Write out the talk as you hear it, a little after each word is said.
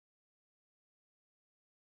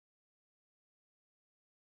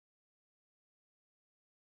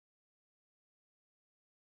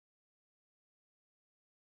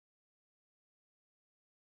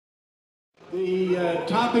The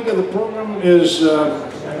topic of the program is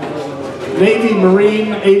Navy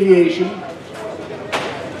Marine Aviation.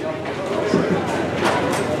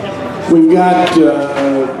 We've got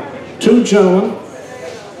two gentlemen.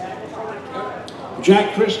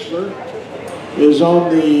 Jack Christopher is on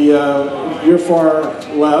the your far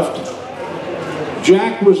left.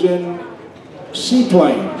 Jack was in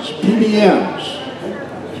seaplanes, PBMs.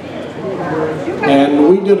 And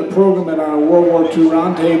we did a program at our World War II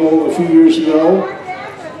roundtable a few years ago,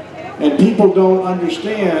 and people don't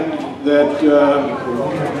understand that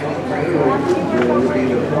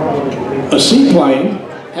a seaplane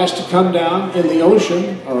has to come down in the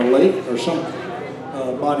ocean or a lake or some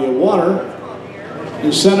body of water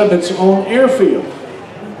and set up its own airfield.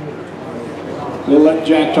 We'll let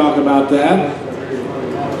Jack talk about that.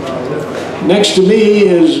 Next to me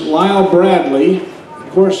is Lyle Bradley,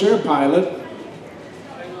 Corsair pilot.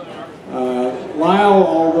 Lyle,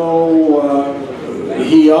 although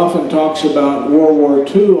he often talks about World War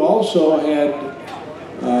II, also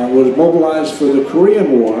was mobilized for the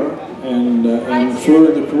Korean War and flew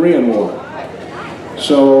in the Korean War.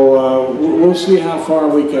 So we'll see how far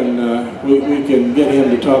we can get him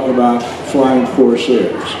to talk about flying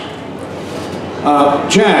Corsairs.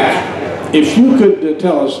 Jack, if you could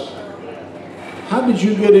tell us, how did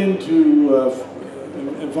you get involved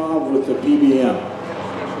with the PBM?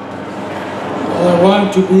 Well, I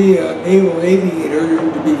wanted to be a naval aviator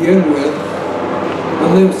to begin with. I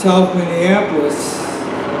lived south Minneapolis,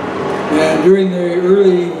 and during the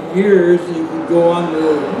early years, you could go on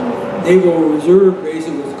the Naval Reserve base,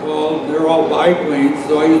 it was called. They're all biplanes,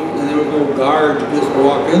 so and there was no guard to just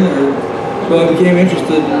walk in there. So I became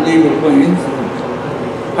interested in naval planes.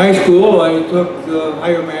 High school, I took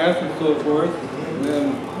higher math and so forth,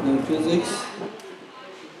 and physics.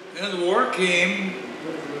 Then the war came.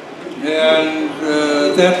 And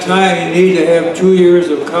at that time, you need to have 2 years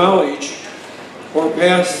of college or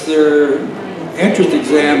pass their entrance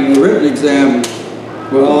exam, the written exam.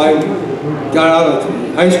 Well, I got out of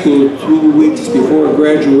high school 2 weeks before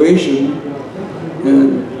graduation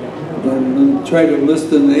and tried to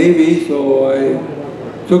enlist in the Navy, so I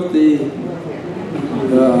took the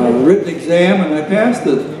written exam and I passed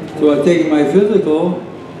it. So I'd taken my physical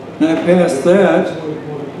and I passed that.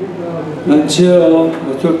 Until I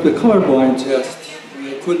took the colorblind test.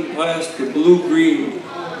 I couldn't pass the blue-green,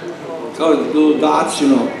 colored little dots, you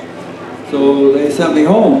know. So they sent me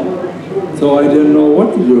home. So I didn't know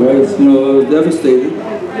what to do. I was devastated.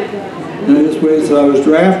 And I just waited till I was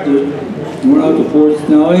drafted. Went out to Fort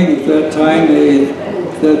Snelling. At that time, they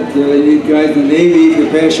said they need guys in the Navy. If you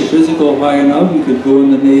pass your physical high enough, you could go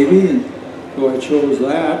in the Navy. And so I chose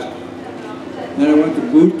that. Then I went to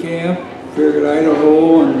boot camp, Farragut,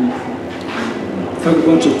 Idaho, and took a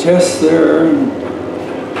bunch of tests there, and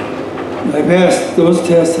I passed those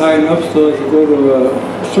tests high enough so I could go to a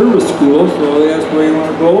service school. So they asked where you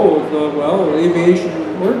want to go. I thought, well, aviation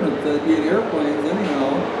ordnance, that'd be in airplanes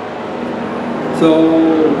anyhow. So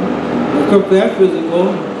I took that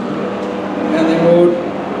physical, and they wrote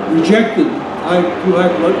rejected, too high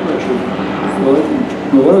blood pressure. So I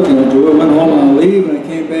didn't know what I was going to do. I went home on leave, and I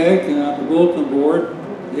came back, and on the bulletin board,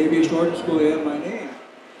 the aviation ordnance school, they had my name.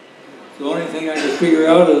 The only thing I could figure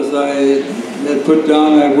out is I had put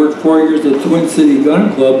down, I worked 4 years at the Twin City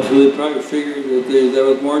Gun Club, so they probably figured that that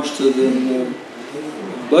was more interested in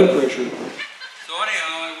blood pressure. So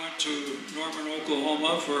anyhow, I went to Norman,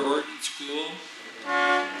 Oklahoma for ordnance school,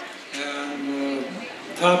 and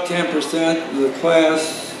top 10% of the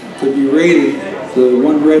class could be rated the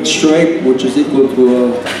one red stripe, which is equal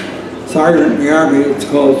to a sergeant in the Army. It's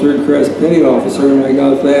called third class petty officer, and I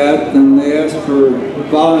got that. And they asked for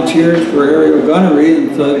volunteers for aerial gunnery,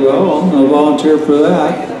 and said, well, I'll volunteer for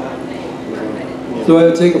that. So I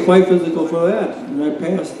had to take a flight physical for that, and I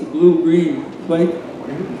passed the blue-green flight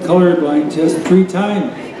colorblind test 3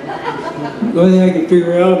 times. The only thing I could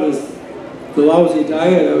figure out is the lousy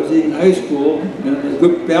diet I was eating in high school, and the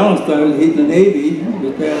good balanced diet I was eating in the Navy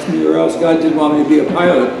would pass me, or else God didn't want me to be a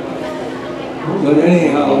pilot. But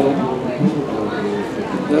anyhow,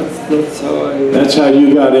 that's how I... That's how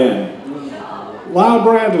you got in. Lyle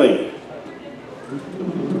Bradley.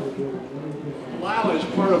 Lyle is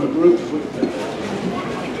part of a group with...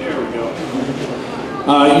 There we go.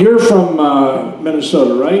 You're from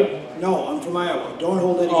Minnesota, right? No, I'm from Iowa. Don't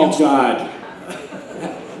hold it against me. Oh, God.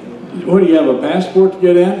 What, do you have a passport to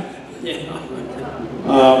get in? Yeah.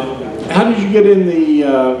 How did you get in the...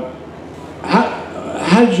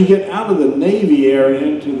 How did you get out of the Navy air and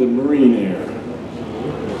into the Marine air?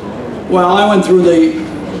 Well, I went through the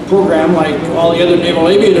program like all the other naval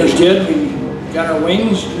aviators did. We got our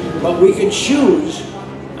wings, but we could choose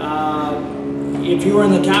if you were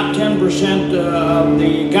in the top 10% of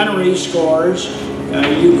the gunnery scores,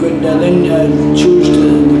 you could then choose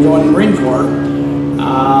to go in the Marine Corps.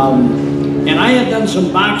 And I had done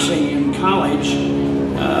some boxing in college,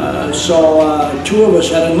 so two of us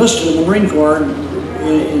had enlisted in the Marine Corps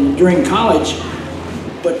during college.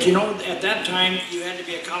 But you know, at that time, you had to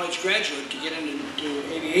be a college graduate to get into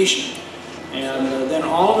aviation. And then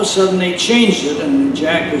all of a sudden they changed it, and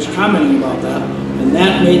Jack was commenting about that, and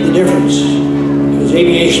that made the difference, because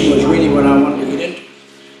aviation was really what I wanted to get into.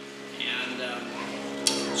 And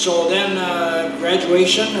so then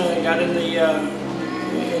graduation, I got in the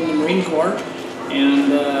Marine Corps,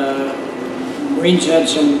 and Marines had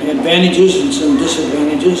some advantages and some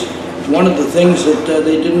disadvantages. One of the things that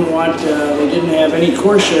they didn't want, they didn't have any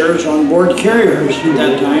Corsairs on board carriers at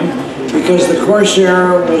that time, because the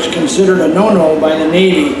Corsair was considered a no-no by the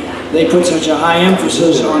Navy. They put such a high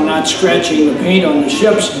emphasis on not scratching the paint on the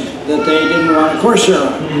ships that they didn't want a Corsair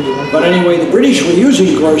on. But anyway, the British were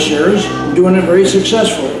using Corsairs, doing it very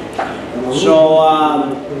successfully. So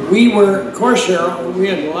we were Corsair, we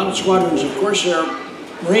had a lot of squadrons of Corsair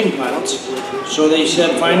Marine pilots. So they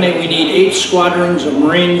said, finally, we need 8 squadrons of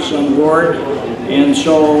Marines on board. And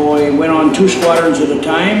so we went on 2 squadrons at a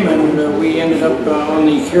time, and we ended up on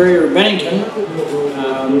the carrier Bennington,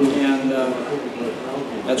 and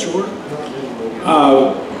that's where we're.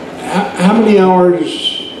 How many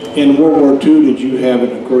hours in World War II did you have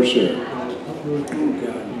in a Corsair? Oh,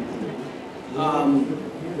 God.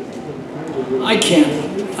 I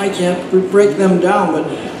can't break them down, but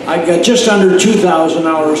I've got just under 2,000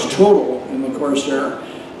 hours total in the Corsair.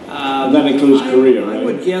 That includes Korea, right? I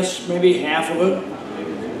would guess maybe half of it,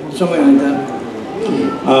 something like that.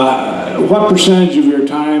 What percentage of your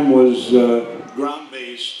time was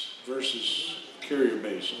ground-based versus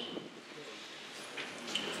carrier-based?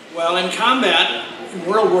 Well, in combat, in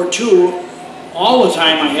World War II, all the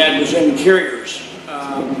time I had was in carriers. And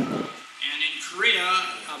in Korea,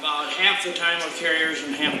 about half the time of carriers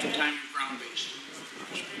and half the time of ground-based.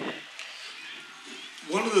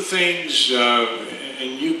 One of the things,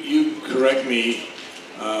 and you correct me,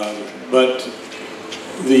 but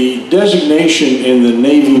the designation in the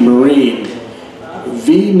Navy Marine,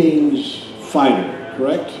 V means fighter,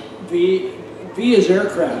 correct? V is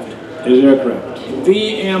aircraft. Is aircraft.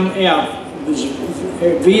 VMF.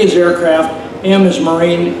 V is aircraft, M is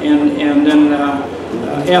Marine, and then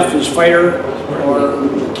F is fighter or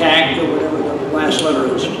TAC or whatever the last letter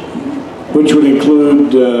is. Which would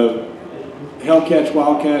include Hellcats,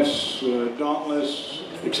 Wildcats, Dauntless,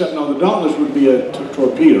 except no, the Dauntless would be a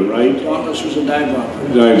torpedo, right? Dauntless was a dive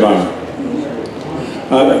bomber. Dive bomber.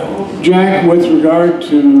 Jack, with regard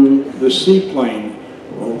to the seaplane,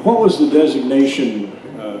 what was the designation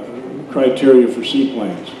criteria for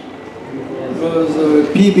seaplanes? It was a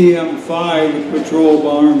PBM-5 patrol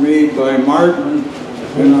bomber made by Martin,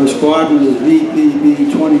 and our squadron was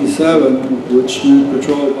VPB-27, which meant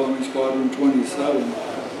Patrol Bombing Squadron 27.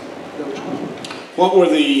 What were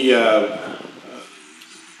the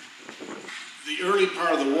early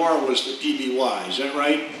part of the war was the PBY, is that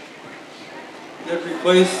right? That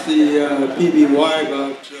replaced the PBY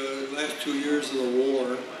about the last 2 years of the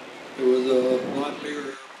war. It was a lot bigger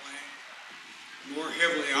airplane, more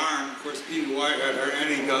heavily armed. Of course, PBY had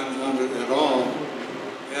any guns on it at all.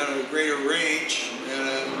 It had a greater range and a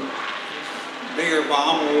bigger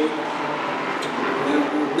bomb load and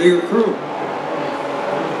a bigger crew.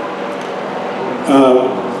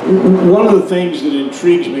 One of the things that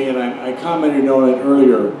intrigues me, and I commented on it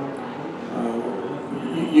earlier,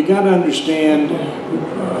 you got to understand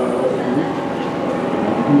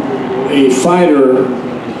a fighter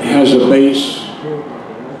has a base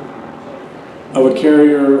of a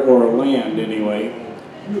carrier or a land anyway.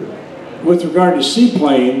 With regard to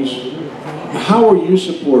seaplanes, how are you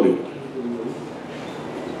supported?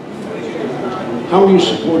 How are you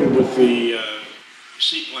supported with the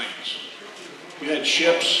seaplanes? You had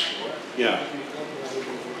ships? Yeah.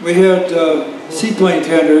 We had seaplane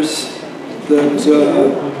tenders that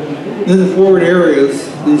in the forward areas,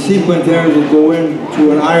 the seaplane tenders would go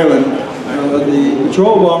into an island. The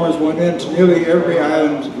patrol bombers went into nearly every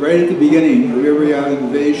island right at the beginning of every island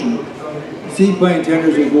invasion. Seaplane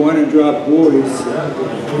tenders would go in and drop buoys,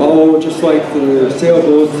 all just like the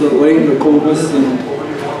sailboats that lay in the Comus and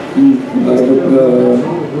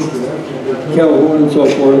Callahan and so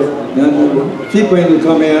forth. And the seaplanes would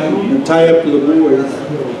come in and tie up to the buoys.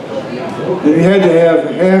 And you had to have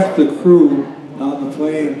half the crew on the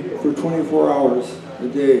plane for 24 hours a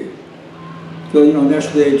day. So, you know,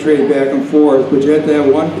 next day they trade back and forth, but you had to have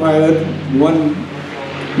one pilot, one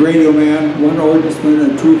radio man, one ordnanceman,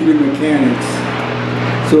 and 2 or 3 mechanics.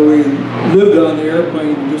 So we lived on the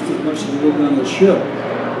airplane just as much as we lived on the ship.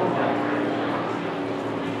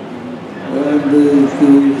 And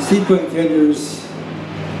the seaplane tenders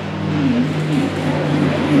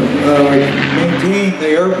maintained the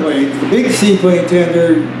airplanes. The big seaplane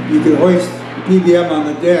tender, you could hoist PBM on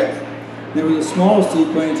the deck. There were the small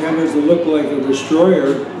seaplane tenders that looked like a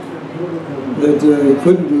destroyer that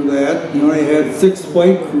couldn't do that. You only had 6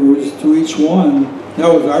 flight crews to each one. That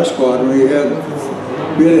was our squadron. We had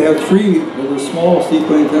to have 3 of the small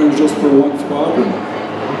seaplane tenders just for one squadron.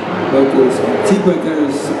 But the seaplane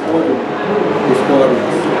tenders supported the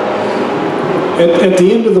squadrons. At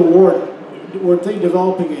the end of the war, weren't they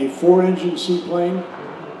developing a 4-engine seaplane?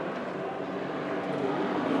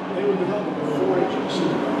 They were developing a 4-engine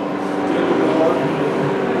seaplane.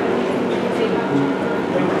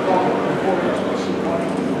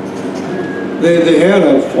 They had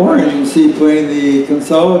a 4-engine seaplane, the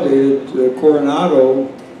consolidated Coronado,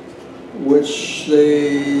 which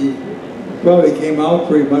they probably came out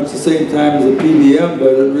pretty much the same time as the PBM,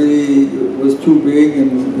 but it really was too big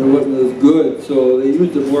and it wasn't as good. So they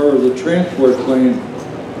used it more as a transport plane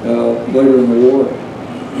later in the war.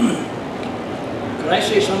 Could I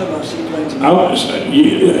say something about seaplanes?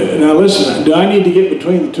 Now listen, do I need to get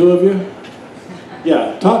between the two of you?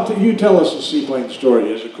 Yeah, you tell us a seaplane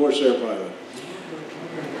story as a Corsair pilot.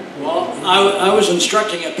 Well, I was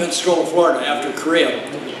instructing at Pensacola, Florida after Korea,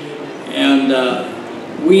 and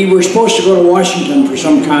we were supposed to go to Washington for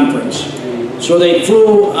some conference. So they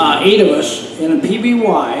flew 8 of us in a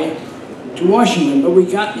PBY to Washington, but we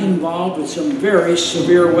got involved with some very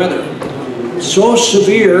severe weather. So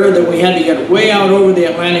severe that we had to get way out over the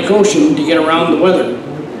Atlantic Ocean to get around the weather.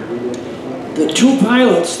 The 2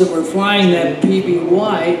 pilots that were flying that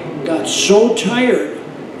PBY got so tired,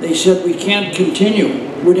 they said, we can't continue.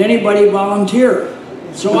 Would anybody volunteer?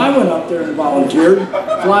 So I went up there and volunteered,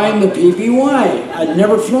 flying the PBY. I'd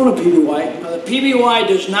never flown a PBY. Now, the PBY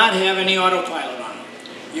does not have any autopilot on it.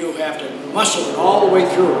 You have to muscle it all the way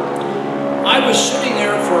through. I was sitting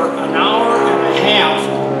there for an hour and a half,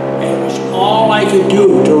 and it was all I could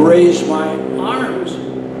do to raise my arms.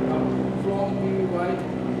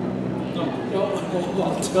 No,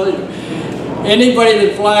 I'll tell you. Anybody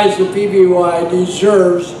that flies the PBY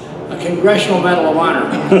deserves a Congressional Medal of Honor.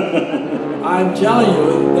 I'm telling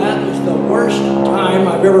you, that was the worst time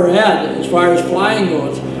I've ever had as far as flying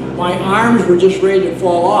goes. My arms were just ready to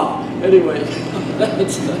fall off. Anyway,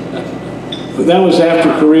 But that was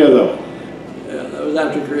after Korea, though. Yeah, that was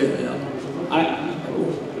after Korea, yeah.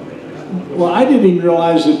 Well, I didn't even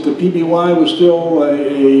realize that the PBY was still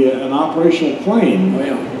an operational plane. Oh,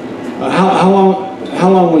 yeah. How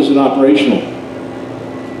long was it operational?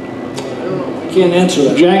 I can't answer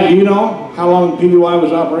that. Jack, do you know how long the PBY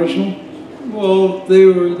was operational? Well, they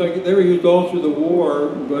were used all through the war,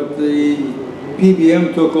 but the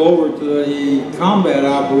PBM took over to the combat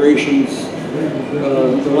operations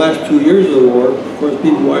the last 2 years of the war. Of course,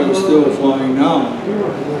 PBY is still flying now.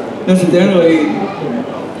 Incidentally,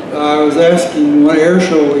 I was asking what air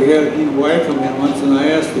show we had a PBY come in once, and I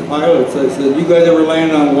asked the pilots, I said, you guys ever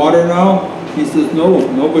land on water now? He says, no,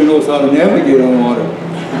 nobody knows how to navigate on water.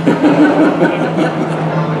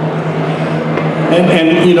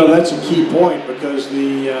 And you know, that's a key point, because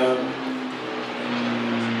the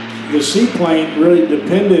seaplane really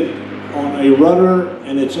depended on a rudder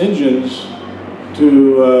and its engines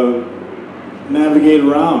to navigate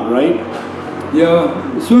around, right?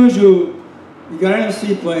 Yeah, as soon as you got in a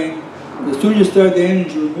seaplane, as soon as you started the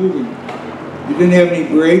engines, you were moving. You didn't have any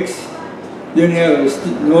brakes, you didn't have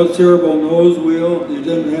no steerable nose wheel, you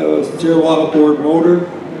didn't have a steerable outboard motor.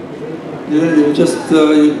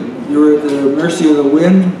 You were at the mercy of the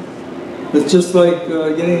wind. It's just like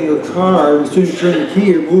getting in your car. As soon as you turn the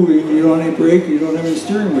key, you're moving. You don't have any brake. You don't have any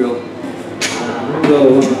steering wheel.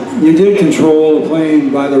 So you did control the plane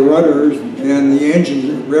by the rudders and the engines,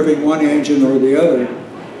 revving one engine or the other.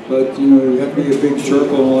 But you know, you have to be a big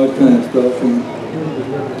circle and all that kind of stuff. And,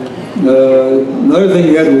 another thing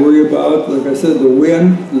you had to worry about, like I said, the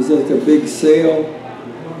wind. There's like a big sail.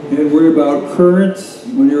 You had to worry about currents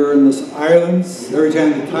when you were in the islands. Every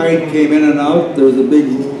time the tide came in and out, there was a big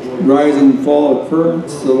rise and fall of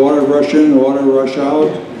currents. The water rush in, the water rush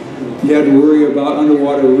out. You had to worry about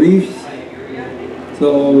underwater reefs.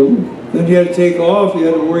 So then you had to take off. You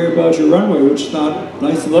had to worry about your runway, which is not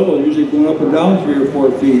nice and level. Usually going up and down 3 or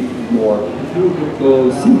 4 feet more. So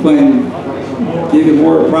the seaplane gave you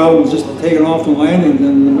more problems just taking off and landing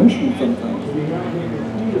than the mission sometimes.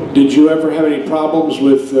 Did you ever have any problems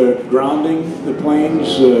with grounding the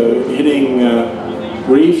planes, hitting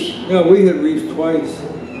reefs? Yeah, we hit reefs twice.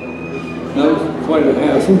 That was quite a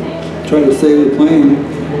hassle, trying to save the plane.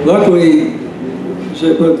 Luckily,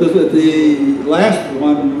 should I put this, the last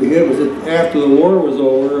one we hit was after the war was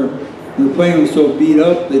over. And the plane was so beat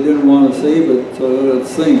up, they didn't want to save it, so let it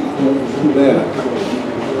sink. Too bad.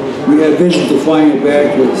 We had visions of flying it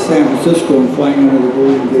back to San Francisco and flying under the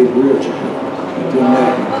Golden Gate Bridge. It didn't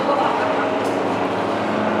happen.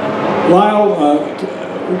 Lyle,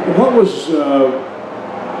 what was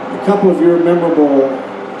a couple of your memorable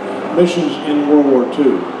missions in World War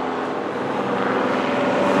II?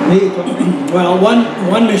 Well,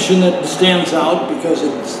 one mission that stands out because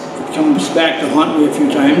it comes back to haunt me a few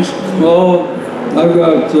times. Well, I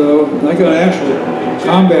got an actual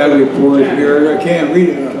combat report here. I can't read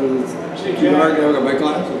it because it's too dark. I got my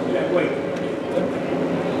glasses. Yeah, wait.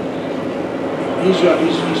 He's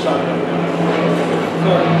talking.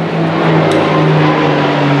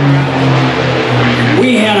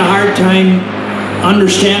 We had a hard time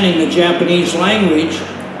understanding the Japanese language,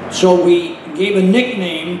 so we gave a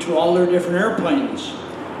nickname to all their different airplanes.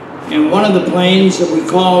 And one of the planes that we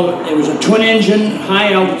called, it was a twin-engine,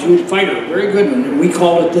 high-altitude fighter, very good one, and we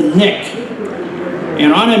called it the Nick.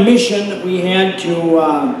 And on a mission, we had to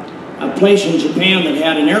a place in Japan that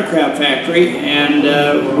had an aircraft factory, and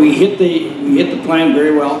we hit the plane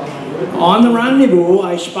very well. On the rendezvous,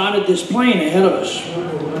 I spotted this plane ahead of us,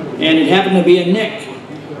 and it happened to be a Nick.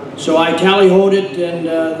 So I tally-hoed it, and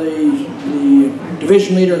the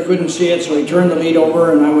division leader couldn't see it, so he turned the lead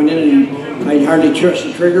over, and I went in, and I hardly pressed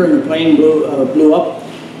the trigger, and the plane blew up,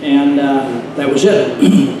 and that was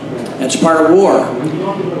it. That's part of war.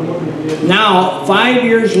 Now, 5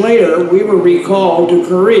 years later, we were recalled to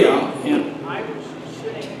Korea, and I was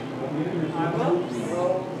sitting.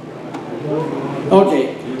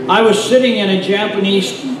 I was sitting in a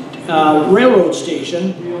Japanese railroad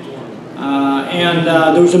station.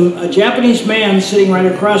 There was a Japanese man sitting right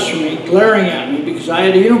across from me, glaring at me because I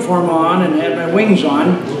had a uniform on and had my wings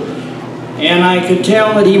on, and I could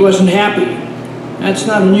tell that he wasn't happy. That's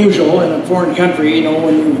not unusual in a foreign country, you know,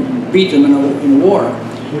 when you beat them in a war.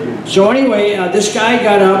 So anyway, this guy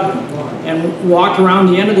got up and walked around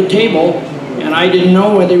the end of the table, and I didn't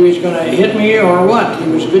know whether he was going to hit me or what. He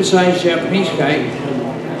was a good-sized Japanese guy.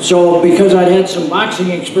 So because I'd had some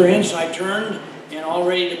boxing experience, I turned and all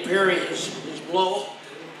ready to parry his blow.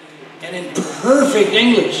 And in perfect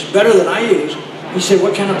English, better than I use, he said,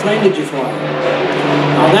 "What kind of plane did you fly?"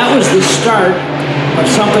 Now that was the start of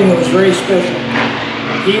something that was very special.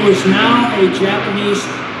 He was now a Japanese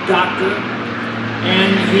doctor,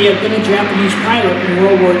 and he had been a Japanese pilot in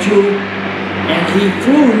World War II, and he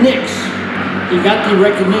flew Nicks. He got the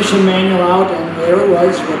recognition manual out, and there it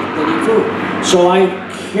was that he flew. So I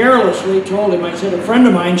carelessly told him, I said, "A friend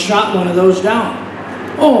of mine shot one of those down."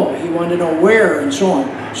 Oh, he wanted to know where and so on.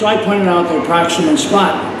 So I pointed out the approximate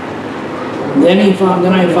spot. Then I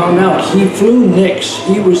found out he flew Nicks.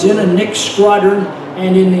 He was in a Nicks squadron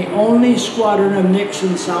and in the only squadron of Nicks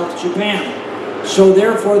in South Japan. So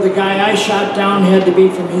therefore the guy I shot down had to be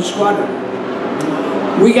from his squadron.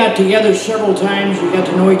 We got together several times, we got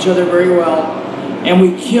to know each other very well, and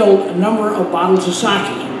we killed a number of bottles of sake.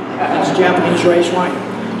 That's Japanese rice wine.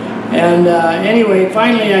 And anyway,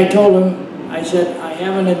 finally I told him, I said, "I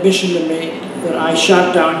have an admission to make that I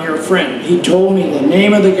shot down your friend." He told me the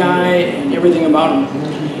name of the guy and everything about him.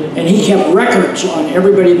 And he kept records on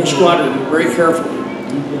everybody in the squadron very carefully.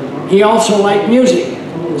 He also liked music.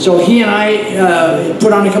 So he and I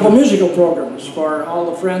put on a couple musical programs for all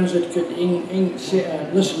the friends that could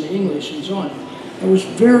listen to English and so on. It was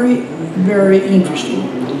very, very interesting.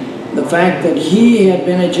 The fact that he had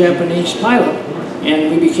been a Japanese pilot,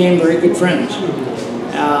 and we became very good friends.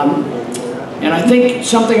 And I think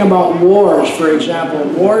something about wars, for example,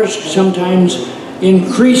 wars sometimes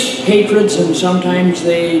increase hatreds and sometimes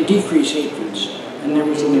they decrease hatreds. And there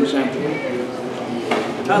was an example.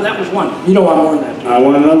 That was one. You don't want more than that. I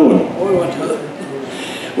want another one. Oh, we want another.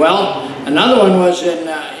 Well, another one was in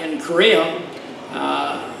Korea.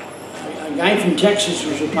 A guy from Texas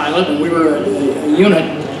was a pilot, and we were a unit.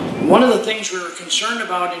 One of the things we were concerned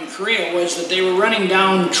about in Korea was that they were running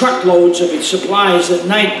down truckloads of supplies at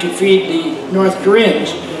night to feed the North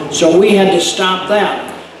Koreans. So we had to stop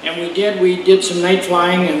that. And we did some night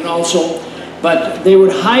flying and also, but they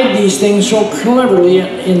would hide these things so cleverly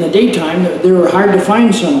in the daytime that they were hard to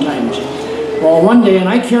find sometimes. Well, one day, and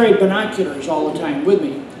I carried binoculars all the time with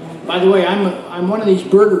me. By the way, I'm one of these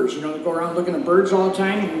birders, you know, that go around looking at birds all the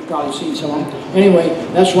time. You've probably seen some of them. Anyway,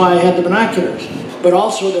 that's why I had the binoculars. But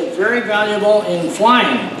also they're very valuable in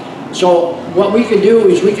flying. So what we could do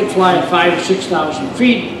is we could fly at 5,000 to 6,000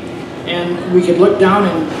 feet, and we could look down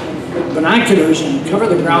with binoculars and cover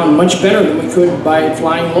the ground much better than we could by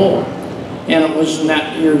flying low. And it wasn't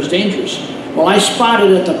that near as dangerous. Well, I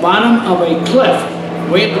spotted at the bottom of a cliff,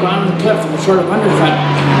 way at the bottom of the cliff, in a sort of undercut,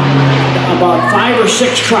 about 5 or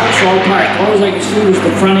 6 trucks all parked. All I could see was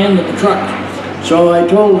the front end of the truck. So I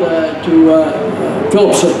told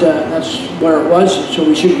Phillips that that's where it was, so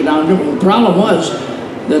we should go down there. Well, the problem was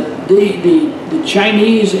that the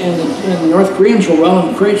Chinese and the North Koreans were well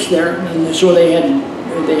in crates there, and so they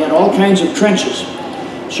had all kinds of trenches.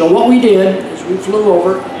 So what we did is we flew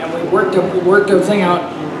over and we worked everything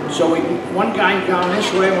out. So one guy down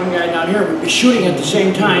this way, one guy down here, we'd be shooting at the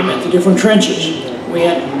same time at the different trenches. We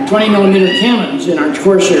had 20mm cannons in our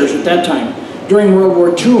Corsairs at that time. During World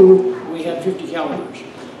War II, we had 50 calibers.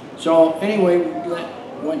 So anyway,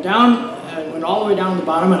 we went down, went all the way down to the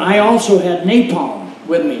bottom, and I also had napalm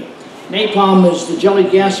with me. Napalm is the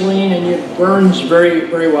jellied gasoline, and it burns very,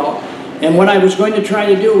 very well. And what I was going to try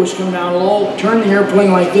to do was come down low, turn the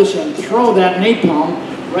airplane like this, and throw that napalm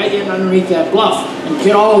right in underneath that bluff and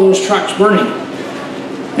get all of those trucks burning.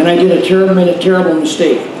 And I made a terrible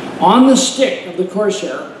mistake. On the stick of the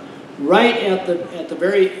Corsair, right at the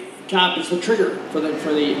very top is the trigger for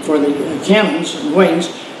the cannons and wings.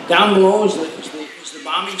 Down below is the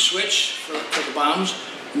bombing switch for the bombs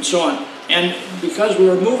and so on. And because we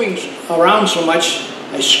were moving around so much,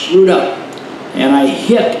 I screwed up and I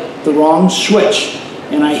hit the wrong switch,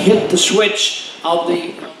 and I hit the switch of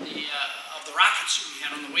the rockets we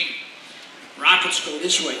had on the wing. Rockets go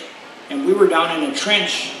this way, and we were down in a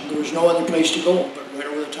trench. There was no other place to go but right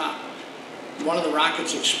over the top. One of the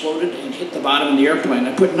rockets exploded and hit the bottom of the airplane.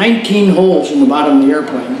 I put 19 holes in the bottom of the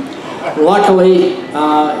airplane. Luckily,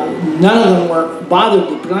 none of them were bothered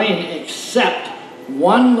the plane except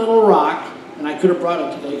one little rock, and I could have brought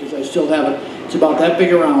it today because I still have it. It's about that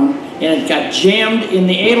big around, and it got jammed in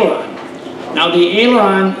the aileron. Now the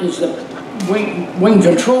aileron is the wing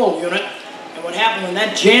control unit, and what happened when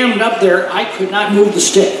that jammed up there, I could not move the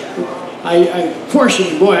stick.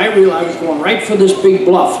 Fortunately, boy, I realized I was going right for this big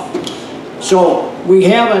bluff. So we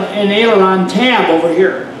have an aileron tab over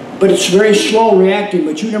here, but it's very slow reacting,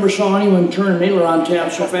 but you never saw anyone turn an aileron tab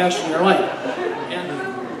so fast in your life.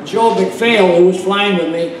 And Joe McPhail, who was flying with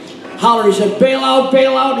me, hollered, he said, bail out,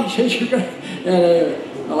 bail out. He says, you're going to...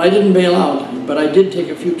 well, I didn't bail out, but I did take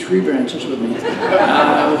a few tree branches with me.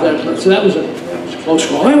 So that was a close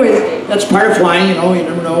call. Anyway, that's part of flying, you know, you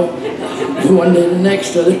never know one day to the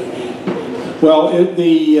next. Well,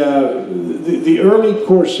 the early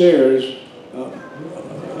Corsairs,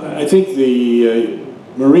 I think the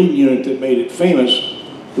Marine unit that made it famous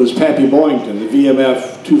was Pappy Boyington, the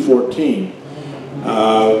VMF 214.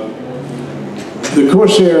 The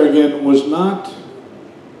Corsair, again, was not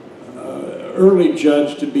early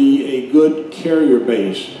judged to be a good carrier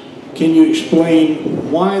base. Can you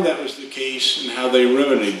explain why that was the case and how they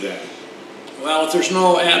remedied that? Well, if there's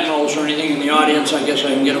no admirals or anything in the audience, I guess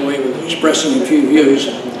I can get away with expressing a few views.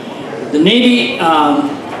 The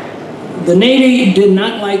Navy did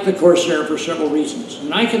not like the Corsair for several reasons,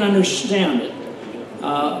 and I can understand it.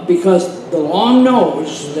 Because the long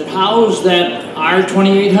nose that housed that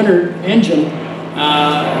R2800 engine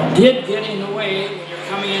did get in the way when you're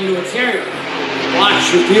coming into a carrier. It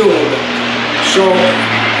blocks your view a little bit. So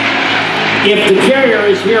if the carrier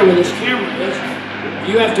is here where this camera is,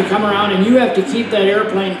 you have to come around and you have to keep that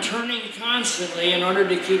airplane turning constantly in order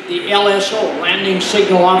to keep the LSO, landing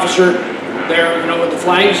signal officer, there, you know, with the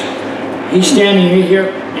flags. He's standing right here,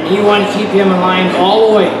 and you want to keep him in line all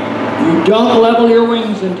the way. You don't level your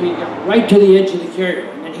wings until you get right to the edge of the carrier,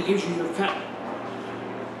 and then he gives you your cut.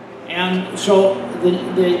 And so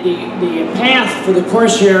the path for the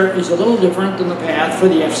Corsair is a little different than the path for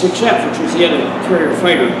the F6F, which was the other carrier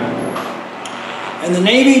fighter. And the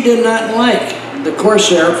Navy did not like the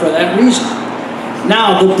Corsair for that reason.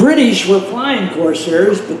 Now, the British were flying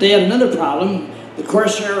Corsairs, but they had another problem. The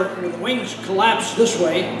Corsair, when the wings collapse this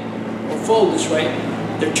way, or fold this way,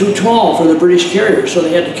 they're too tall for the British carrier, so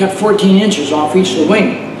they had to cut 14 inches off each of the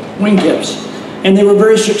wing tips. And they were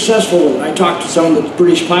very successful with it. I talked to some of the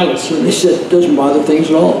British pilots, and they said it doesn't bother things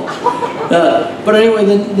at all. But anyway,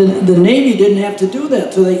 the Navy didn't have to do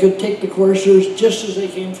that, so they could take the Corsairs just as they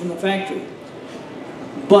came from the factory.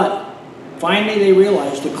 But finally they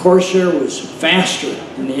realized the Corsair was faster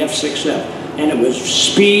than the F6F, and it was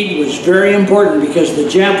speed was very important because the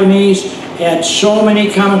Japanese had so many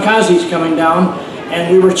kamikazes coming down,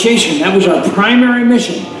 and we were chasing. That was our primary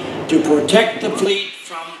mission, to protect the fleet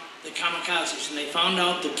from the kamikazes. And they found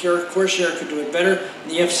out the Corsair could do it better than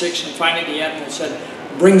the F6, and finally the Admiral said,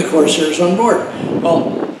 bring the Corsairs on board. Well,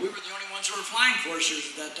 we were the only ones who were flying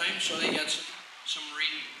Corsairs at that time, so they got some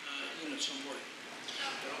Marine units on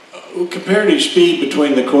board. Comparative speed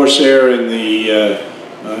between the Corsair and the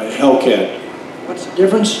Hellcat. What's the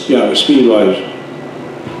difference? Yeah, speed-wise.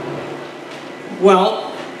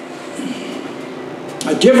 Well,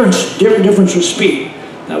 a difference with speed.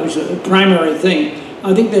 That was a primary thing.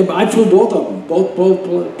 I think I flew both of them. Both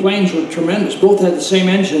planes were tremendous. Both had the same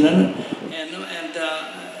engine in it, and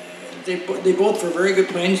they both were very good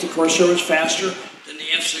planes. The Corsair was faster than the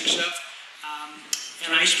F6F.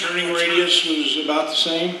 And Turning radius was about the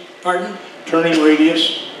same? Pardon? Turning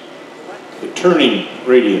radius? The turning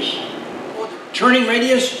radius. Turning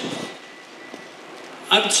radius?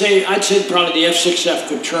 I'd say probably the F6F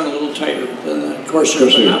could turn a little tighter than the Corsair,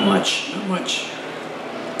 but not much.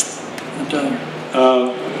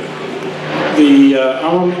 The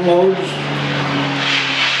armament loads?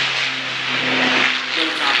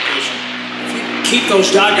 Little complication. If you keep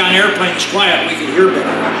those doggone airplanes quiet, we can hear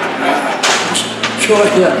better. Go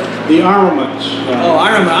ahead. The armaments.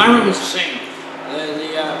 Armament's the same.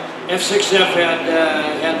 The F6F had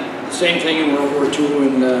the same thing in World War II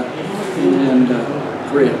and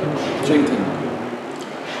Korea. Same thing.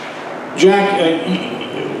 Jack,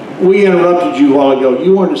 we interrupted you a while ago.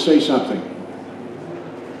 You wanted to say something.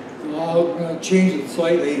 Well, I'm going to change it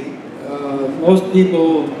slightly. Most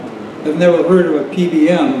people have never heard of a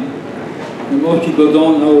PBM, and most people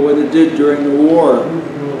don't know what it did during the war.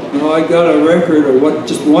 Now, I got a record of what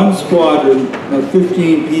just one squadron of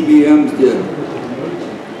 15 PBMs did.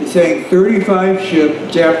 They sank 35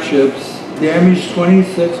 Jap ships, damaged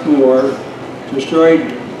 26 more, destroyed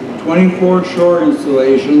 24 shore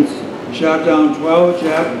installations, shot down 12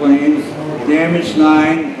 Jap planes, damaged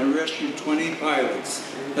 9, and rescued 20 pilots.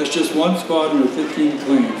 That's just one squadron of 15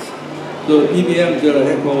 planes. So the PBM did a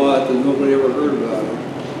heck of a lot that nobody ever heard about it.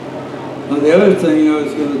 Now the other thing I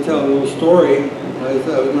was going to tell a little story. I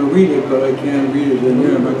thought I was going to read it, but I can't read it in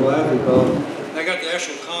here. My glasses fell. I got the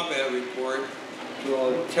actual combat report, so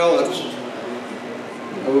I'll tell it.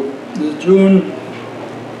 This is June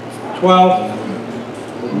 12th,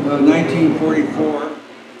 1944.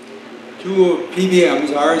 Two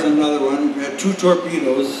PBMs, ours and another one, had 2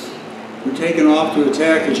 torpedoes, were taken off to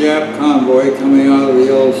attack a Jap convoy coming out of the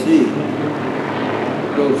LC.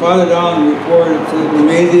 So farther down the report, it said we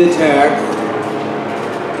made the attack.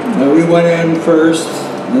 We went in first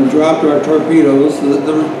and dropped our torpedoes.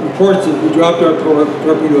 The report said we dropped our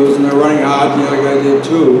torpedoes and they're running hot, and the other guy did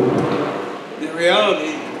too. In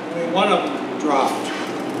reality, one of them dropped.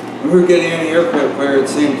 We were getting anti-aircraft fire at the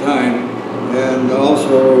same time. And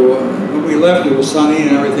also, when we left, it was sunny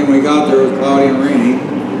and everything. When we got there, it was cloudy and rainy.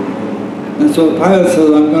 And so the pilot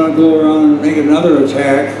says, I'm going to go around and make another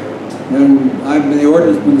attack. And I'm the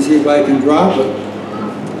ordnanceman to see if I can drop it.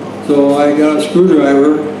 So I got a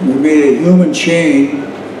screwdriver, we made a human chain,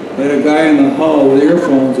 had a guy in the hull with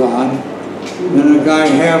earphones on, and a guy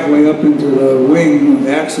halfway up into the wing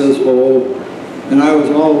access hole, and I was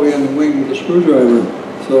all the way in the wing with the screwdriver.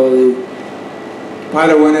 So the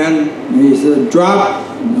pilot went in, and he said, drop,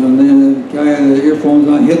 and then the guy in the earphones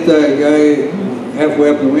on hit that guy halfway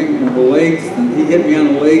up the wing with the legs, and he hit me on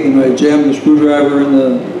the leg, and I jammed the screwdriver in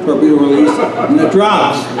the torpedo release, and it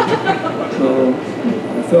drops. So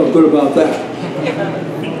I felt good about that.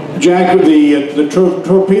 Jack, the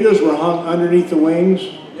torpedoes were hung underneath the wings?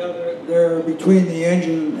 Yeah, they're between the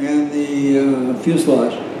engine and the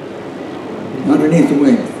fuselage, underneath the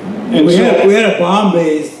wing. And we had a bomb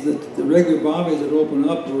base, the regular bomb base that opened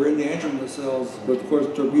up were in the engine nacelles, but of course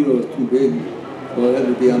the torpedo was too big, so it had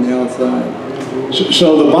to be on the outside.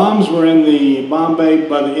 So the bombs were in the bomb bay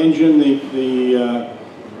by the engine, the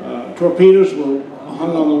torpedoes were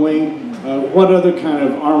hung on the wing. What other kind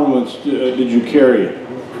of armaments did you carry?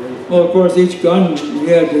 Well, of course, each gun, we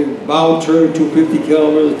had the bow turret 250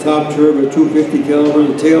 caliber, the top turret with 250 caliber,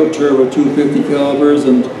 the tail turret with 250 calibers,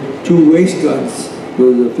 and 2 waist guns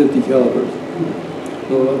with 50 calibers.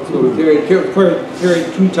 So that's what we carried.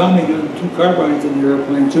 Carried 2 Tommy guns, 2 carbines in the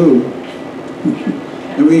airplane too.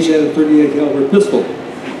 And we each had a 38 caliber pistol.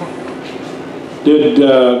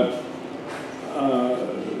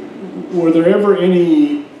 Were there ever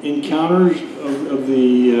any encounters of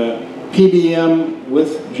the PBM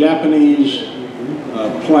with Japanese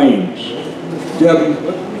planes?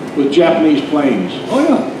 With Japanese planes? Oh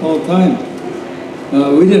yeah, all the time.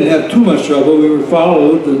 We didn't have too much trouble. We were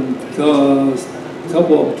followed, and a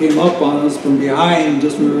couple of them came up on us from behind.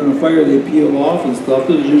 Just when we were going to fire, they peeled off and stuff.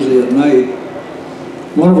 It was usually at night.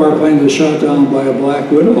 One of our planes was shot down by a Black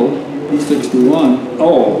Widow, P-61.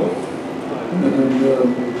 Oh.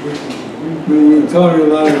 And we were telling a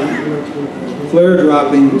lot of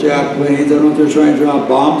flare-dropping Jap planes. I don't know if they're trying to drop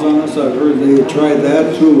bombs on us. I've heard they tried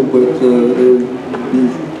that too, but the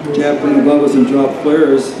Jap plane above us and drop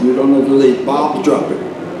flares. We don't know if they bomb drop it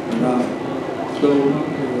or not. So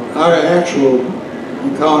our actual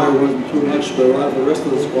encounter wasn't too much, but a lot of the rest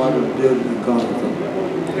of the squadron did encounter them.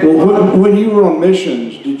 Well, when you were on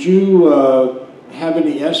missions, did you have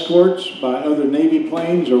any escorts by other Navy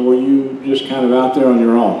planes, or were you just kind of out there on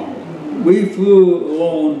your own? We flew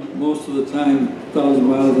alone most of the time, 1,000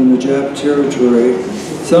 miles into Jap territory.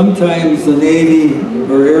 Sometimes the Navy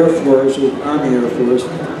or Air Force, or Army Air Force,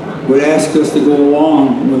 would ask us to go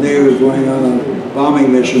along when they were going on a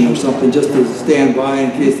bombing mission or something, just to stand by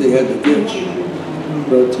in case they had to ditch.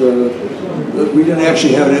 But we didn't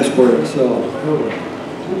actually have an escort ourselves.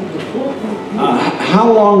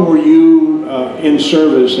 How long were you in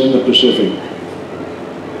service in the Pacific?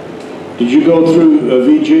 Did you go through a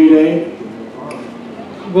VJ day?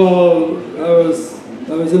 Well, I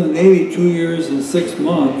was in the Navy 2 years and 6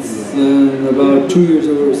 months, and about 2 years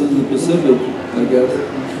I was in the Pacific, I guess.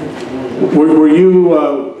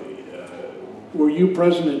 Were you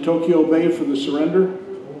present at Tokyo Bay for the surrender?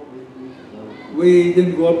 We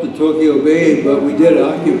didn't go up to Tokyo Bay, but we did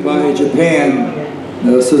occupy Japan,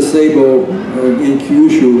 Sasebo, in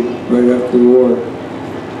Kyushu, right after the war.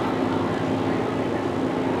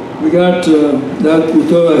 We got,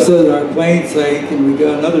 I said our plane sank, and we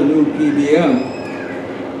got another new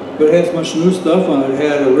PBM. But it had much new stuff on it. It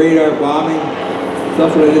had a radar bombing,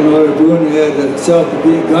 stuff that I didn't know how to do, and it had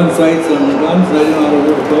self-defeating gun sights on the guns, and I didn't know how to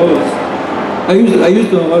work those. I used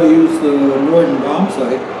to know how to use the Norden bomb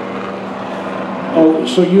sight. Oh,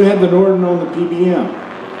 so you had the Norden on the PBM?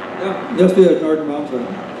 Yeah, yes, we had Norden bomb sight.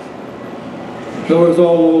 So it was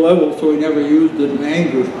all low level, so we never used it in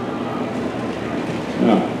anger.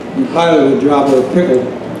 Yeah. The pilot would drop a pickle,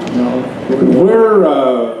 you know.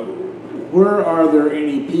 Where are there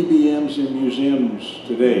any PBMs in museums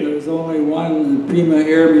today? There's only one Prima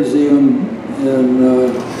Air Museum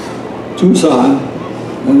in Tucson,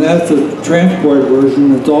 and that's a transport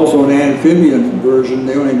version. It's also an amphibian version.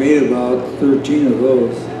 They only made about 13 of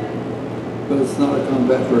those, but it's not a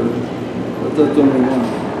combat version. But that's only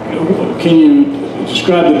one. Can you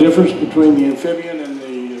describe the difference between the amphibian and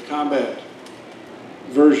the combat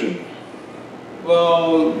version?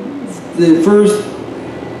 Well, the first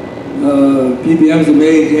PBMs that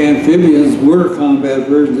made amphibians were combat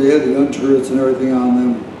versions. They had the gun turrets and everything on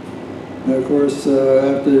them. And of course,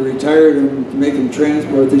 after they retired them to make them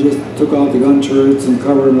transport, they just took out the gun turrets and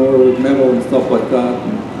covered them over with metal and stuff like that.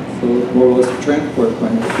 And so it was more or less a transport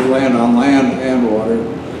plane to land on land and water.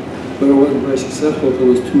 But it wasn't very successful because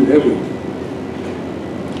it was too heavy.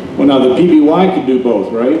 Well, now the PBY could do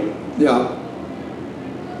both, right? Yeah.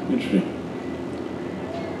 Interesting.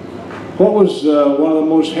 What was one of the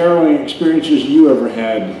most harrowing experiences you ever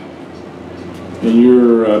had in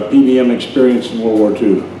your PBM experience in World War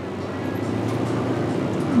II?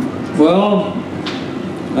 Well,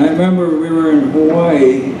 I remember we were in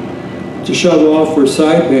Hawaii to shuttle off for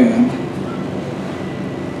Saipan.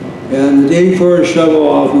 And the day before the shuttle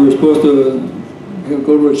off, we were supposed to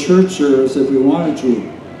go to a church service if we wanted to.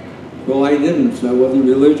 Well, I didn't. I wasn't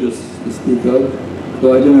religious to speak of.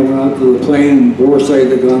 So I didn't. I went out to the plane and bore sight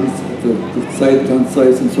the guns, the sight gun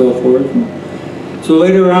sights and so forth. And so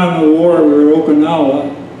later on in the war, we were in Okinawa,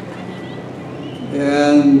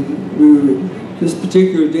 and this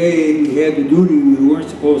particular day we had the duty. We weren't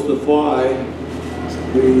supposed to fly.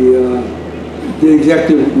 We did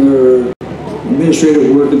executive or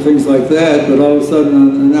administrative work and things like that. But all of a sudden,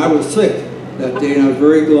 and I was sick that day, and I was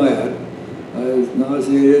very glad. I was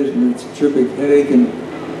nauseated and it's a terrific headache and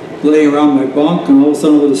laying around my bunk, and all of a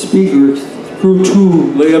sudden with a speaker, crew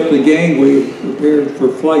 2 lay up the gangway prepared for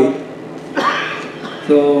flight.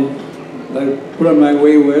 So I put on my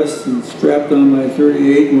way west and strapped on my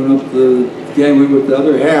 38 and went up the gangway with the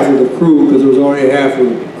other half of the crew, because there was already half of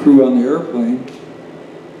the crew on the airplane.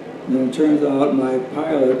 And it turns out my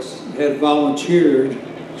pilots had volunteered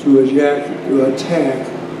to attack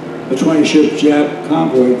a 20-ship Jap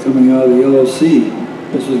convoy coming out of the Yellow Sea.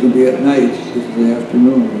 This was going to be at night. This was in the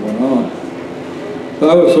afternoon when it went on. But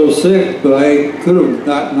I was so sick, but I could have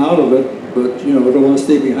gotten out of it. But, you know, I don't want to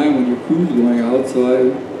stay behind when your crew's going out. So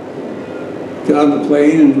I got on the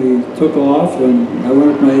plane and we took off. And I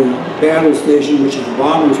went to my battle station, which is the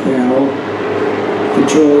bomber's panel.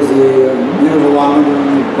 Controls the intervalometer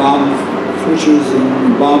and the bomb switches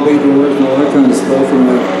and bomb bay doors and all that kind of stuff. And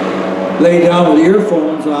I lay down with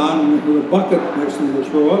earphones on with a bucket next to me to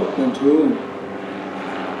throw up into. And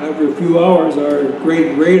after a few hours, our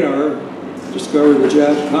great radar discovered the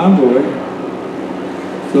Jap convoy.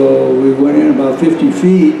 So we went in about 50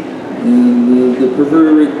 feet, and the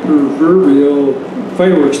proverbial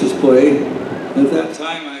fireworks display. At that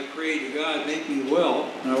time, I prayed to God, make me well.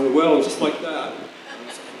 And I was well just like that. I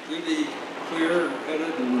was completely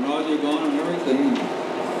clear-headed and the nausea gone and everything.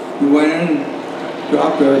 We went in,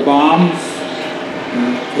 dropped our bombs.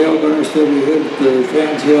 Tail gunner said we hit the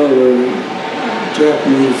fantail of a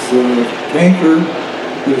Japanese tanker.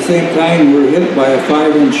 At the same time, we were hit by a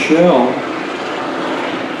 5-inch shell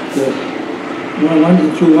that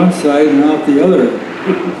went through one side and out the other.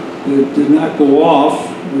 It did not go off.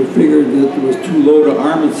 We figured that it was too low to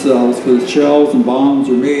arm itself because shells and bombs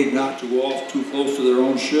are made not to go off too close to their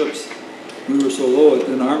own ships. We were so low it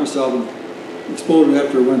didn't arm itself and exploded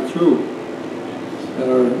after it went through.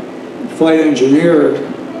 Our flight engineer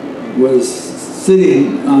was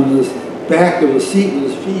sitting on the back of the seat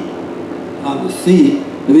with his feet on the seat.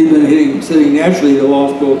 If he'd been sitting naturally, he'd have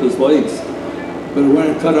lost both his legs. But when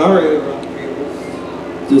it cut our aileron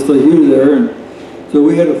cables, just like you there, and so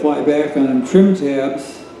we had to fly back on trim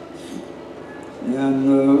tabs.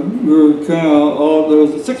 And we were kind of there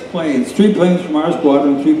was 6 planes, 3 planes from our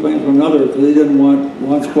squadron, 3 planes from another, because they didn't want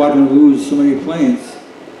one squadron to lose so many planes.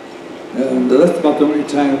 And that's about the only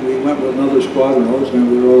time we went with another squadron. Most of the time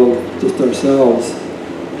we were all just ourselves.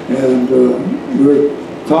 And we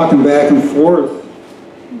were talking back and forth,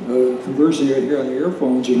 conversing right here on the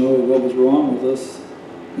earphones, you know, what was wrong with us.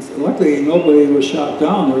 Luckily, nobody was shot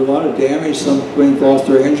down. There was a lot of damage. Some planes lost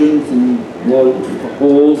their engines and a lot of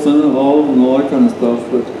holes in the hull and all that kind of stuff.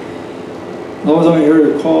 But I was only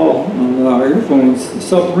heard a call on our earphones. The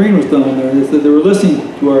submarine was down there. They said they were listening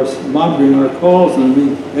to our, monitoring our calls, and if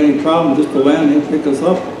we had any problem, just to land and pick us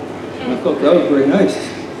up. And I thought that was very nice.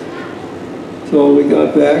 So we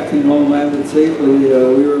got back and all landed safely.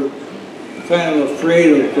 We were kind of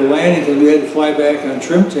afraid of the landing because we had to fly back on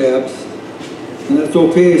trim tabs. And that's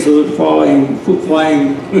okay, so it's flying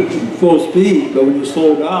full speed, but when you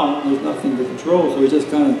slow down, there's nothing to control, so we just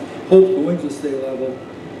kind of hope the wings would stay level.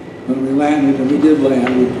 When we landed, and we did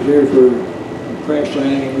land, we prepared for a crash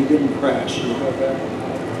landing, and we didn't crash. We got back.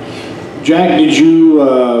 Jack, did you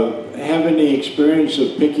have any experience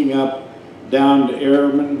of picking up downed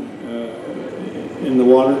airmen in the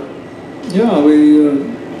water? Yeah, we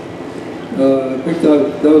picked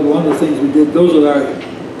up, that was one of the things we did. Those are our,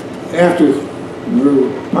 after, we were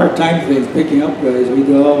part-time things, picking up guys. We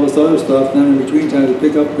did all this other stuff, then in between times to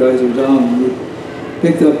pick up guys who were down. We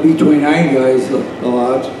picked up B-29 guys a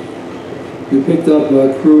lot. We picked up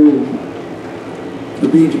a crew, the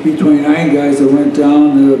B-29 guys that went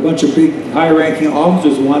down, a bunch of big high-ranking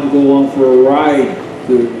officers wanted to go along for a ride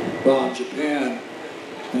to bomb Japan.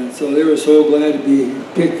 And so they were so glad to be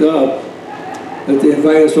picked up that they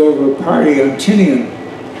invited us over to a party on Tinian,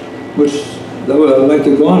 which I'd like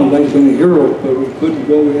to go on, I'd like to be a hero, but we couldn't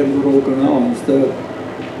go, we had to go to Okinawa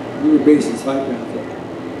instead. We were based in Saipan.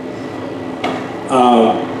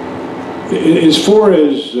 As far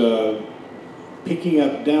as picking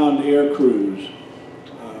up downed air crews,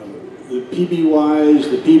 the PBYs,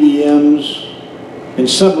 the PBMs, and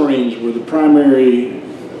submarines were the primary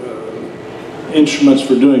instruments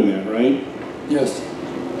for doing that, right? Yes.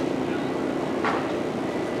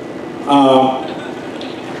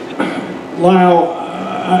 Lyle,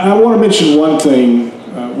 I want to mention one thing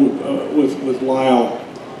with Lyle,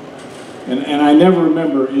 and I never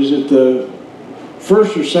remember, is it the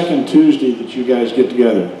first or second Tuesday that you guys get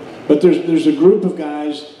together? But there's a group of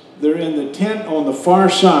guys, they're in the tent on the far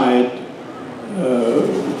side.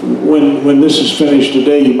 When this is finished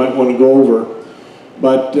today, you might want to go over.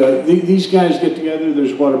 But these guys get together,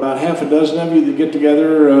 there's what, about half a dozen of you that get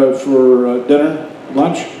together for dinner,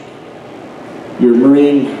 lunch? Your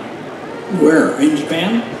Marine... Where? In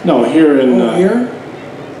Japan? No, here in... here?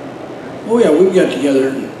 Oh yeah, we've got together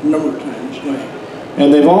a number of times. Go ahead.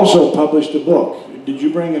 And they've also published a book. Did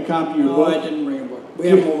you bring a copy of your book? No, I didn't bring a book. We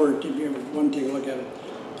have them over if you want to take a look at it.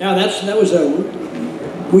 Yeah, that was a...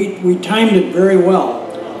 We timed it very well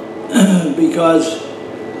because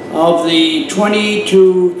of the 20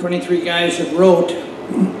 to 23 guys that wrote,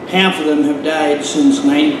 half of them have died since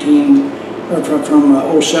from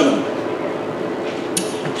 07.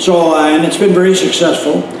 So, and it's been very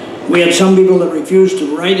successful. We had some people that refused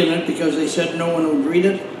to write in it because they said no one would read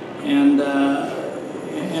it, and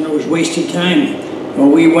it was wasted time. Well,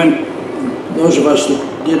 we went, those of us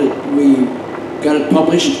that did it, we got it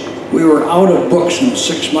published. We were out of books in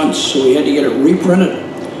 6 months, so we had to get it reprinted.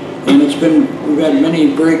 And it's been, we've had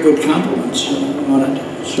many very good compliments on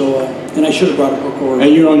it. So, and I should have brought a book over.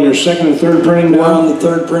 And you're on your second or third printing now? We're on the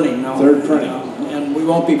third printing now. Third printing. And we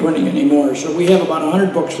won't be printing anymore. So we have about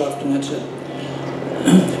 100 books left, and that's it.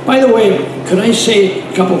 By the way, could I say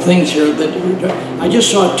a couple things here? That I just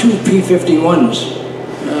saw 2 P-51s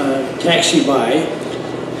taxi by,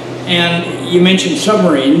 and you mentioned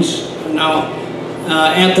submarines. Now,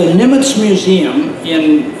 at the Nimitz Museum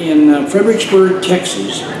in Fredericksburg,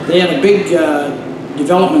 Texas, they had a big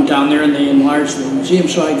development down there, and they enlarged the museum.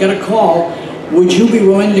 So I got a call, would you be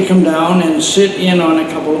willing to come down and sit in on a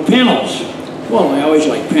couple of panels? Well, I always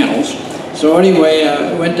like panels. So anyway,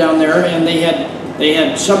 I went down there, and they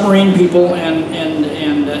had submarine people and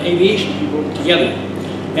aviation people together.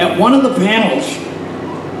 At one of the panels,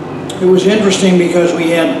 it was interesting because we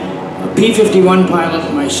had a P-51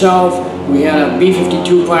 pilot, myself, we had a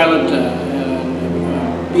B-52 pilot,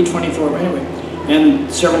 B-24, anyway, and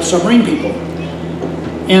several submarine people.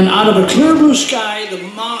 And out of a clear blue sky, the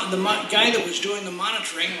guy that was doing the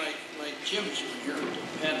monitoring, like Jim's here,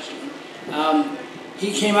 Patterson,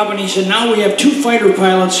 he came up and he said, now we have 2 fighter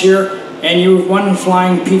pilots here, and you have one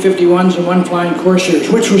flying P-51s and one flying Corsairs.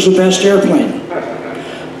 Which was the best airplane?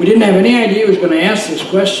 We didn't have any idea he was going to ask this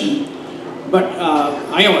question, but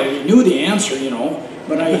I already knew the answer, you know,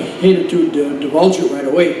 but I hated to divulge it right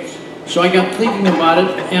away. So I got thinking about it,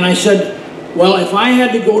 and I said, well, if I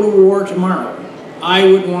had to go to war tomorrow, I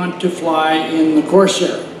would want to fly in the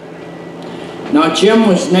Corsair. Now Jim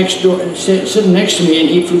was next door, sitting next to me, and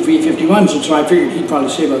he flew B-51s, and so I figured he'd probably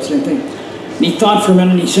say about the same thing. And he thought for a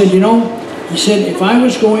minute, and he said, you know, he said, if I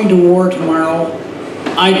was going to war tomorrow,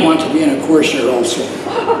 I'd want to be in a Corsair also.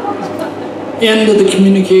 End of the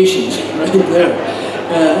communications, right there.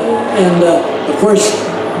 Of course,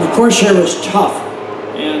 the Corsair was tough,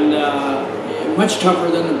 and much tougher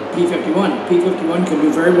than the P-51. P-51 could do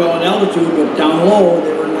very well at altitude, but down low,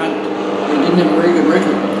 they didn't have a very good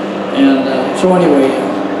record. And so anyway,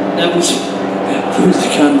 that was the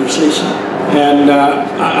conversation. And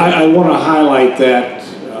I want to highlight that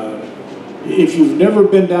if you've never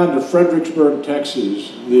been down to Fredericksburg,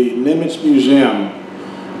 Texas, the Nimitz Museum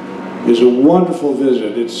is a wonderful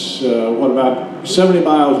visit. It's about 70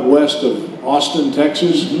 miles west of Austin,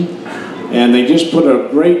 Texas, and they just put a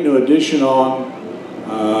great new addition on.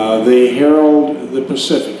 They herald the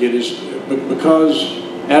Pacific. It is because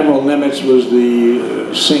Admiral Nimitz was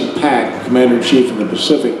the St. Pac, Commander-in-Chief in the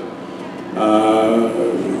Pacific,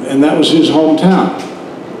 and that was his hometown.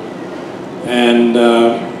 And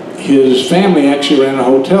his family actually ran a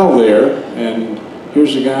hotel there, and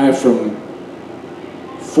here's a guy from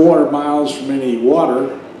 400 miles from any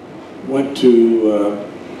water, went to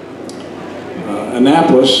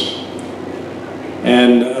Annapolis,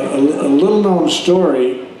 and a little known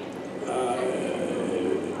story,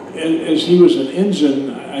 as he was an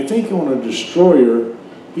ensign, I think on a destroyer,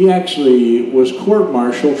 he actually was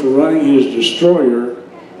court-martialed for running his destroyer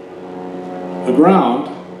aground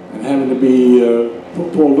and having to be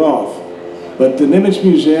pulled off. But the Nimitz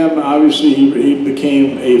Museum, obviously he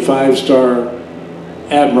became a 5-star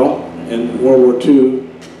admiral in World War II,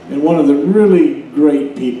 and one of the really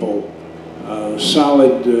great people,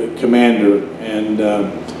 solid commander, and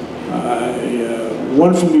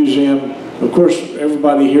wonderful museum. Of course,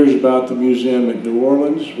 everybody hears about the museum in New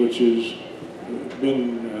Orleans, which has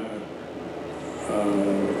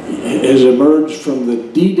emerged from the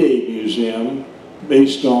D-Day Museum,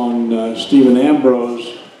 based on Stephen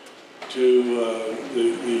Ambrose, to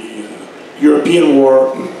the European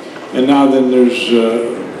War, and now then there's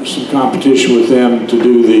some competition with them to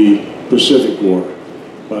do the Pacific War.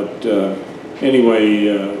 But anyway,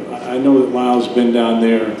 I know that Lyle's been down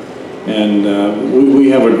there, and we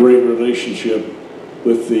have a great relationship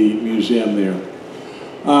with the museum there.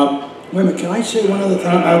 Wait a minute, can I say one other thing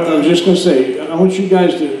about I was just going to say, I want you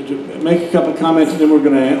guys to make a couple comments, and then we're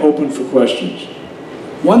going to open for questions.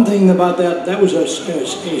 One thing about that, that was a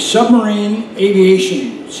submarine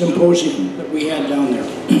aviation symposium that we had down there.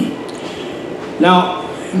 Now,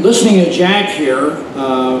 listening to Jack here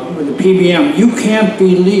with the PBM, you can't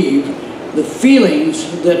believe the feelings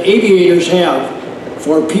that aviators have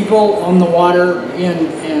for people on the water in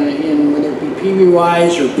whether it be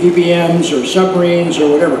PBYs or PBMs or submarines or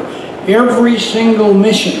whatever. Every single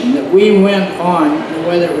mission that we went on,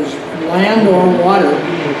 whether it was land or water,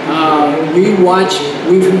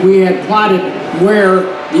 we had plotted where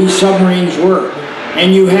these submarines were.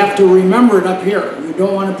 And you have to remember it up here. You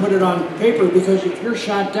don't want to put it on paper, because if you're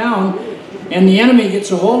shot down and the enemy gets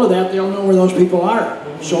a hold of that, they'll know where those people are.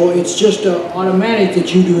 So it's just automatic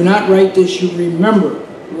that you do not write this, you remember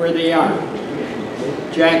where they are.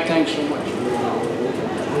 Jack, thanks so much.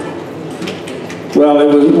 Well,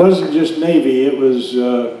 it wasn't just Navy, it was,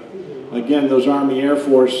 again, those Army Air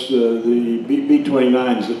Force, the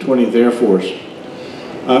B-29s, the 20th Air Force.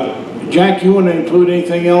 Jack, you want to include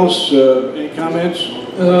anything else, any comments?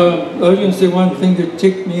 I was going to say one thing that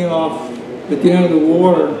ticked me off at the end of the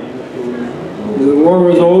war. The war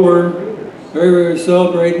was over, everybody was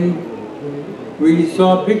celebrating. We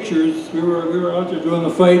saw pictures, we were out there doing the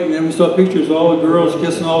fight, and then we saw pictures of all the girls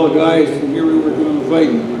kissing all the guys, and here we were doing the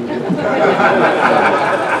fighting.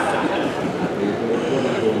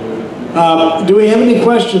 Do we have any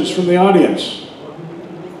questions from the audience?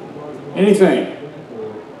 Anything?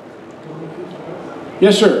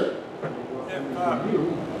 Yes, sir.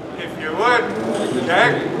 If you would,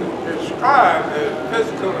 Jack, describe the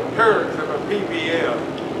physical appearance of a PBM.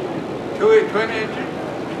 2 inches?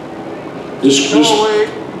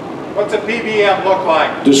 What's a PBM look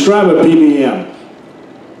like? Describe a PBM.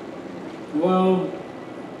 Well,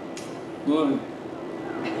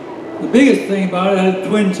 the biggest thing about it had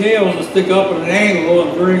twin tails that stick up at an angle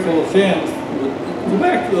and vertical fins. Go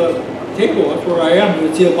back to the table, that's where I am,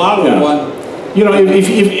 you'll see a model of one. You know, if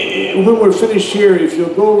when we're finished here, if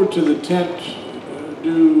you'll go over to the tent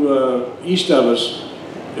due east of us,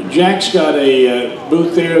 Jack's got a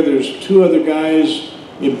booth there. There's 2 other guys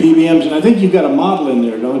in PBMs, and I think you've got a model in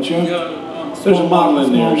there, don't you? Yeah, there's a model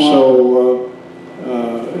in there, so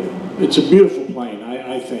it's a beautiful plane,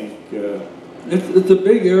 I think. It's a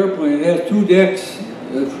big airplane. It has 2 decks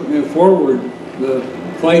forward, the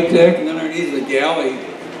flight deck, and then underneath the galley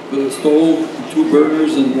with a stove, 2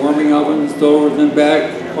 burners, and warming oven and stove, and then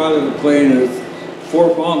back part of the plane is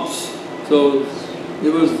 4 bunks. So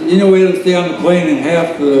it was, any way to stay on the plane in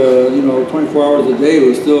half the, 24 hours a day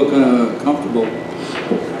was still kind of comfortable.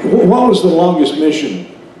 What was the longest mission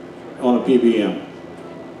on a PBM?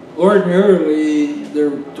 Ordinarily,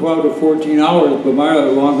 they're 12 to 14 hours, but my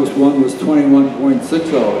longest one was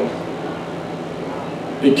 21.6 hours.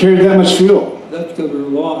 It carried that much fuel? That's because we were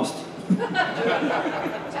lost.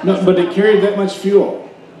 No, but it carried that much fuel.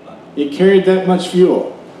 It carried that much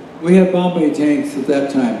fuel. We had Bombay tanks at that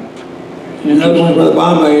time. And that was where the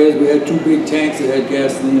Bombay is. We had 2 big tanks that had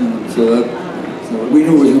gasoline in them, so we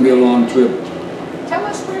knew it was going to be a long trip. Tell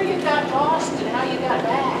us where you got lost and how you got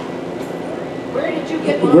back. Where did you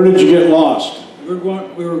get lost? Where did you get lost? We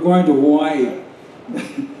were going to Hawaii.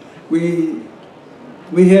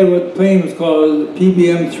 we had what the plane was called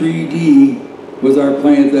PBM 3D was our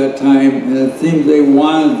plane at that time, and it seems they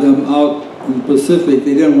wanted them out in the Pacific.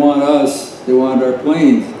 They didn't want us, they wanted our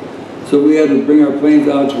planes. So we had to bring our planes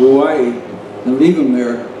out to Hawaii and leave them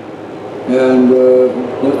there, and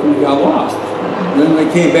that's when we got lost. Then when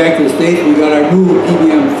we came back to the States, we got our new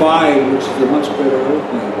PBM 5, which is a much better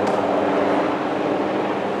airplane.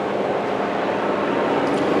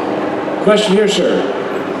 Question here, sir.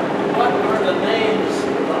 What are the names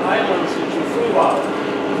of the islands that you flew out of?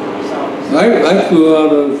 I flew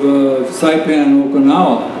out of Saipan and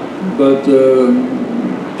Okinawa, but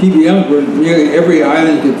PBMs were nearly every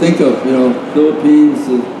island you could think of, Philippines,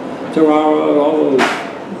 Tarawa, all those,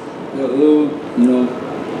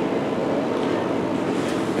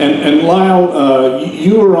 And Lyle,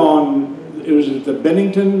 you were on, it was the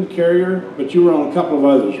Bennington carrier, but you were on a couple of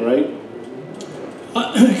others, right?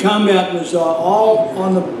 Combat was all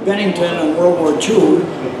on the Bennington in World War II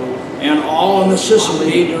and all on the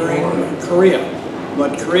Sicily during Korea.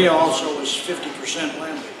 But Korea also was 50%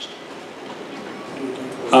 land-based.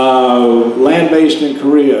 Land-based in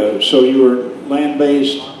Korea. So you were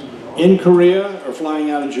land-based in Korea or flying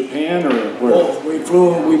out of Japan or where?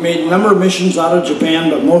 Both. We made a number of missions out of Japan,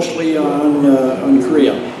 but mostly on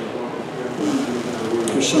Korea.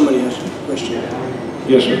 If somebody has a question.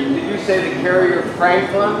 Yes, sir. Did you say the carrier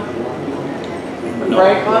Franklin? No.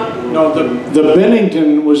 Franklin? No, the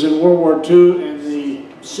Bennington was in World War II and the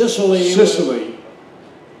Sicily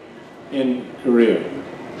in Korea.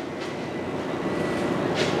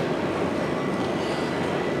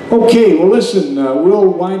 Okay, well listen,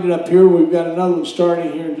 we'll wind it up here. We've got another one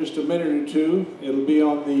starting here in just a minute or 2. It'll be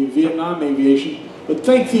on the Vietnam aviation. But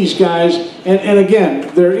thank these guys, and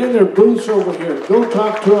again, they're in their booths over here. Go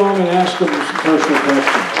talk to them and ask them some personal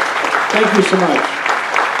questions. Thank you so much.